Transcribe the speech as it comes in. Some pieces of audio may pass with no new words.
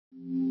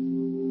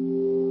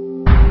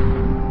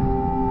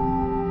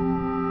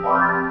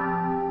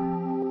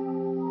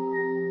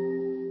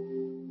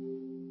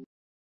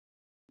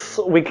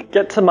we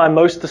get to my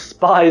most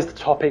despised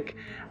topic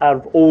out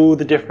of all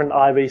the different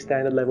IB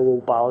standard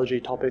level biology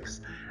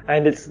topics.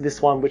 And it's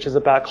this one, which is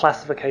about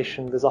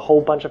classification. There's a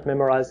whole bunch of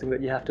memorizing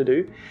that you have to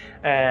do.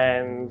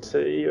 And,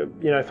 you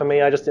know, for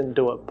me, I just didn't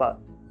do it, but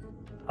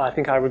I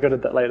think I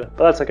regretted that later,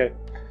 but that's okay.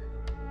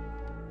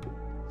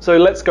 So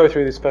let's go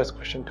through this first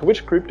question. To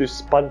which group do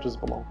sponges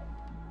belong?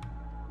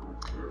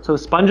 So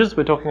sponges,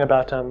 we're talking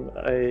about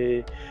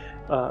an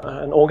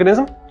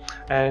organism,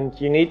 and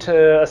you need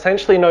to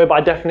essentially know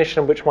by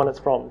definition which one it's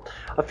from.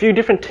 A few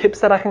different tips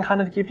that I can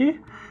kind of give you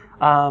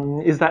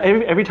is that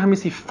every time you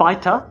see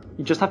phyta,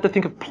 you just have to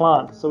think of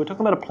plant. So we're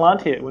talking about a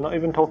plant here. We're not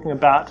even talking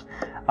about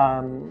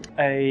an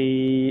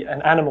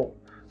animal.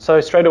 So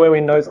straight away we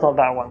know it's not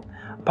that one.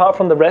 Apart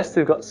from the rest,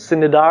 we've got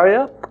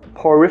Cnidaria,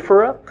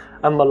 Porifera,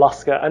 and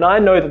Mollusca. And I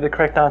know that the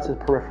correct answer is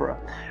Porifera.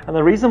 And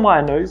the reason why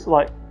I know is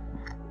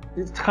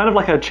it's kind of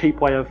like a cheap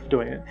way of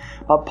doing it.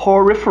 But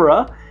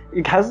Porifera,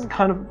 it has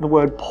kind of the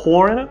word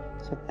pore in it.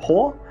 So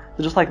pore.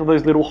 They're just like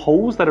those little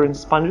holes that are in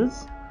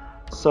sponges.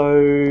 So,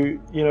 you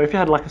know, if you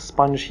had like a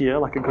sponge here,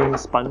 like a green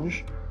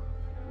sponge,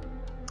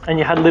 and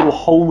you had little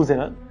holes in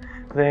it,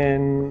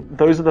 then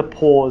those are the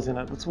pores in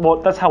it.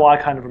 That's how I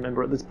kind of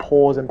remember it. There's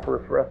pores and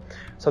porifera.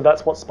 So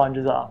that's what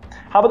sponges are.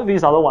 How about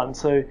these other ones?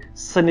 So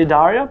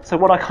Cnidaria. So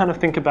what I kind of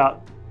think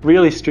about,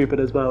 really stupid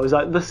as well, is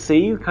like the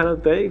C kind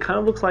of there. It kind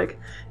of looks like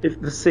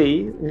if the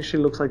C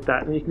initially looks like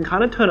that, and you can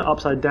kind of turn it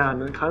upside down,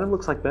 and it kind of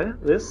looks like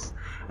this,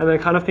 and then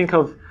kind of think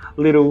of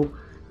little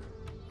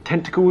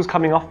tentacles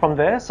coming off from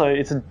there.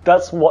 So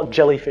that's what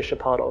jellyfish are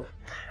part of.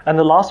 And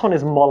the last one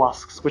is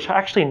mollusks, which I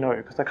actually know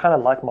because I kind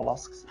of like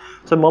mollusks.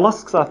 So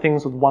mollusks are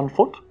things with 1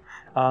 foot.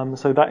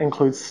 So that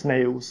includes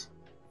snails.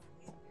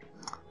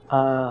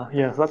 So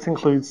that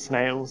includes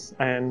snails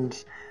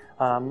and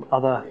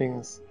other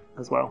things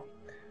as well.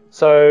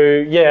 So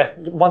yeah,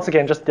 once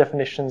again, just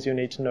definitions you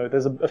need to know.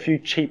 There's a few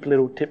cheap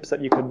little tips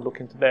that you could look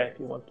into there if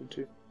you wanted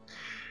to.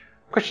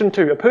 Question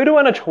 2. A poodle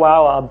and a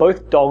chihuahua are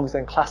both dogs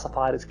and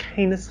classified as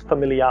Canis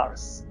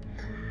familiaris.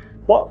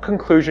 What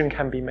conclusion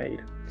can be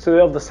made? So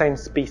they're of the same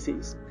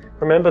species.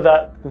 Remember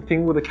that the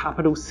thing with a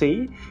capital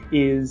C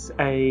is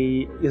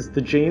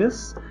the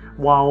genus,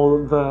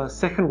 while the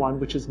second one,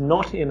 which is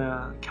not in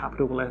a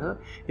capital letter,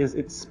 is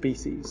its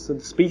species. So the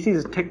species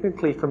is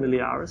technically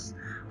familiaris,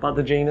 but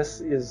the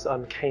genus is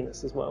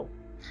Canis as well.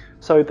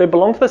 So they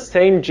belong to the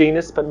same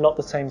genus but not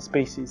the same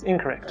species.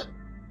 Incorrect.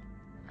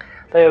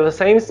 They are the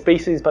same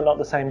species but not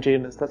the same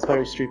genus. That's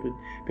very stupid.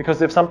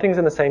 Because if something's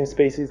in the same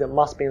species, it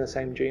must be in the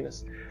same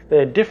genus.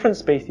 They're different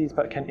species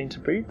but can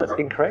interbreed. That's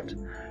incorrect.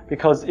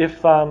 Because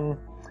if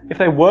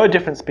they were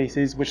different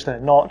species, which they're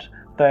not,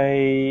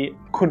 they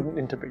couldn't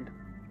interbreed.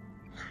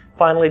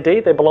 Finally, D,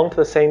 they belong to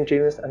the same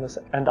genus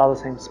and are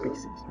the same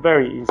species.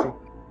 Very easy.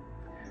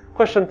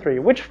 Question 3.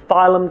 Which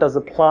phylum does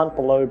the plant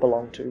below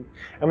belong to?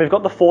 And we've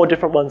got the 4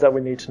 different ones that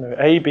we need to know.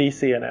 A, B,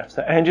 C, and F.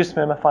 So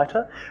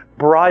Angiospermophyta,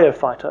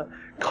 Bryophyta,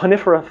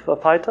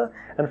 Coniferophyta,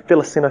 and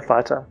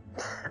Philocinophyta.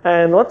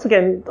 And once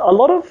again, a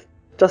lot of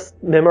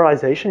just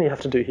memorization you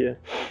have to do here.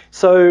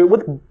 So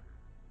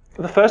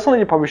the first one that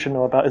you probably should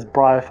know about is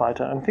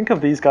Bryophyta. And think of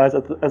these guys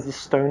as the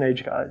Stone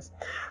Age guys.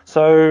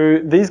 So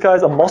these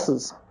guys are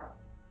mosses.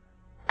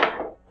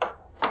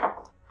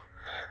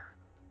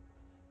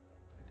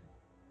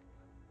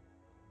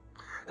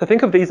 So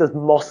think of these as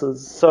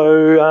mosses.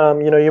 So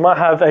you might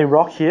have a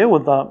rock here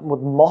with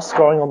moss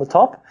growing on the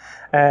top,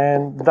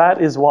 and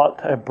that is what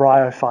a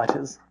bryophyte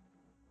is.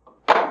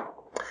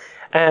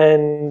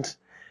 And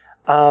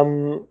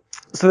so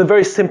they're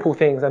very simple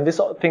things, and this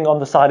thing on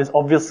the side is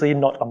obviously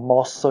not a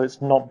moss, so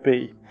it's not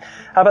B.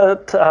 How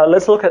about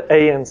let's look at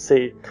A and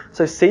C.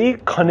 So C,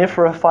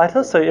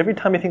 Coniferophyta. So every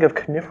time you think of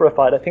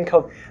Coniferophyta, think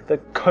of the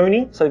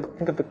coney. So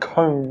think of the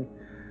cone.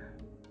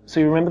 So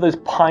you remember those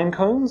pine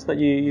cones that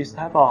you used to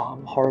have? Oh,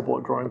 I'm horrible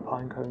at drawing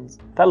pine cones.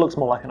 That looks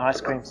more like an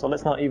ice cream, so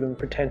let's not even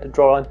pretend to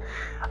draw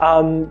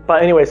one.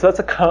 But anyway, so that's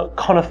a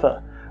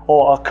conifer,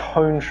 or a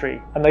cone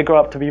tree, and they grow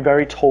up to be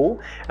very tall,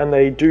 and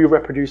they do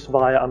reproduce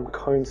via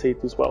cone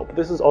seeds as well. But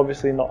this is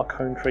obviously not a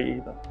cone tree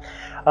either.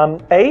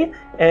 A,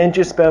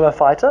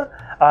 Angiospermophyta.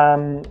 I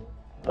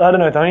don't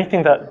know, the only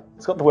thing that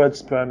it's got the word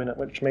sperm in it,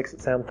 which makes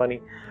it sound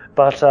funny,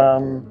 but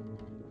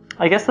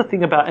I guess the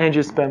thing about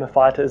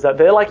Angiospermophyta is that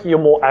they're like your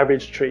more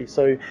average tree.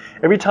 So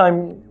every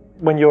time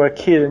when you're a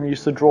kid and you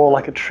used to draw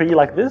like a tree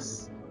like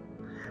this,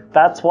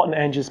 that's what an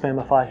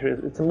Angiospermophyta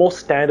is. It's a more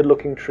standard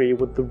looking tree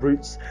with the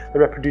roots that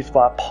reproduce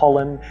via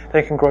pollen.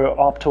 They can grow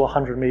up to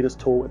 100 meters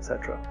tall,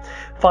 etc.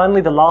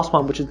 Finally, the last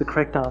one, which is the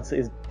correct answer,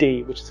 is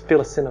D, which is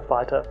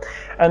Philocinophyta.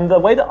 And the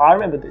way that I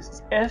remember this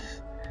is F,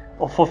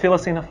 or for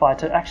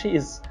Philocinophyta, actually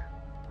is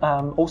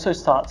also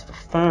starts for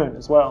fern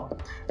as well.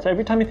 So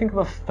every time you think of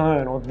a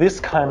fern or this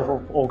kind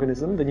of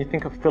organism, then you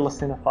think of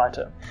Philocinophyta.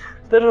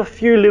 So there are a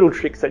few little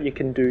tricks that you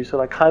can do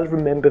so I kind of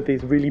remember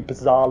these really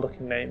bizarre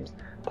looking names.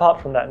 Apart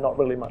from that, not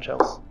really much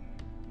else.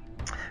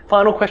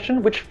 Final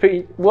question,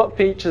 what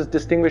features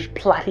distinguish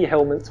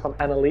platyhelminths from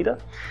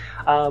Annelida?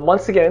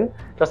 Once again,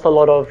 just a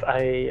lot of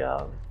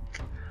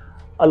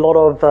a lot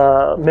of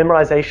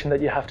memorization that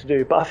you have to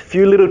do, but a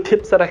few little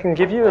tips that I can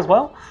give you as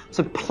well.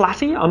 So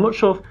platy, I'm not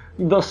sure if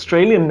the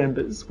Australian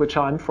members, which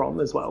I'm from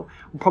as well,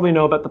 will probably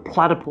know about the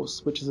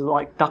platypus, which is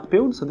like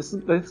duck-billed. So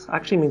this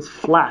actually means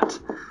flat.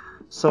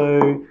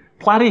 So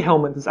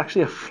platyhelminth is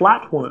actually a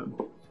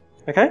flatworm.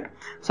 Okay,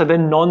 so they're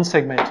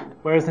non-segmented,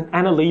 whereas an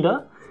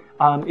annelida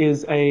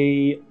is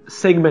a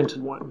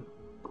segmented worm.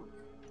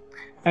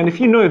 And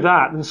if you know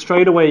that, then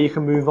straight away you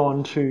can move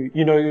on to,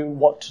 you know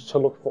what to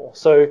look for.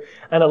 So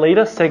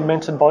annelida,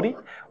 segmented body,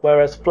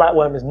 whereas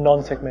flatworm is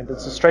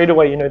non-segmented. So straight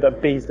away you know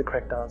that B is the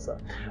correct answer.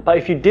 But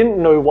if you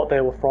didn't know what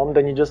they were from,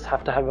 then you just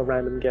have to have a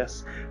random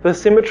guess. The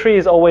symmetry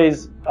is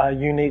always a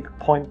unique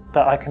point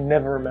that I can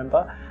never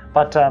remember.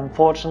 But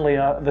fortunately,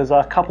 there's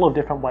a couple of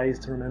different ways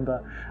to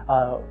remember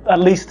at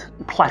least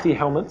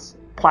platyhelminths.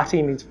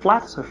 Platy means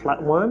flat, so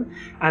flatworm.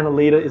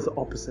 Annelida is the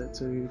opposite.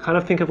 So you kind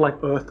of think of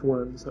like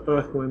earthworms, so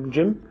earthworm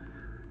Jim.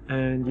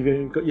 And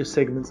you've got your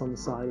segments on the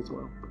side as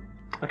well.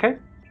 Okay?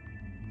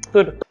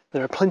 Good.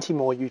 There are plenty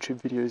more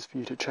YouTube videos for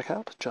you to check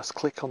out. Just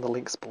click on the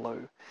links below.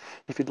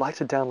 If you'd like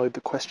to download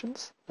the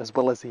questions, as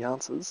well as the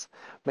answers,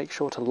 make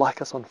sure to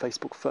like us on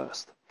Facebook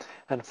first.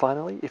 And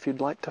finally, if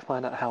you'd like to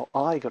find out how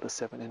I got a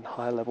 7 in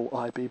high-level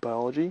IB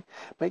biology,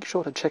 make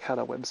sure to check out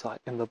our website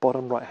in the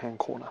bottom right-hand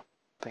corner.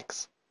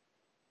 Thanks.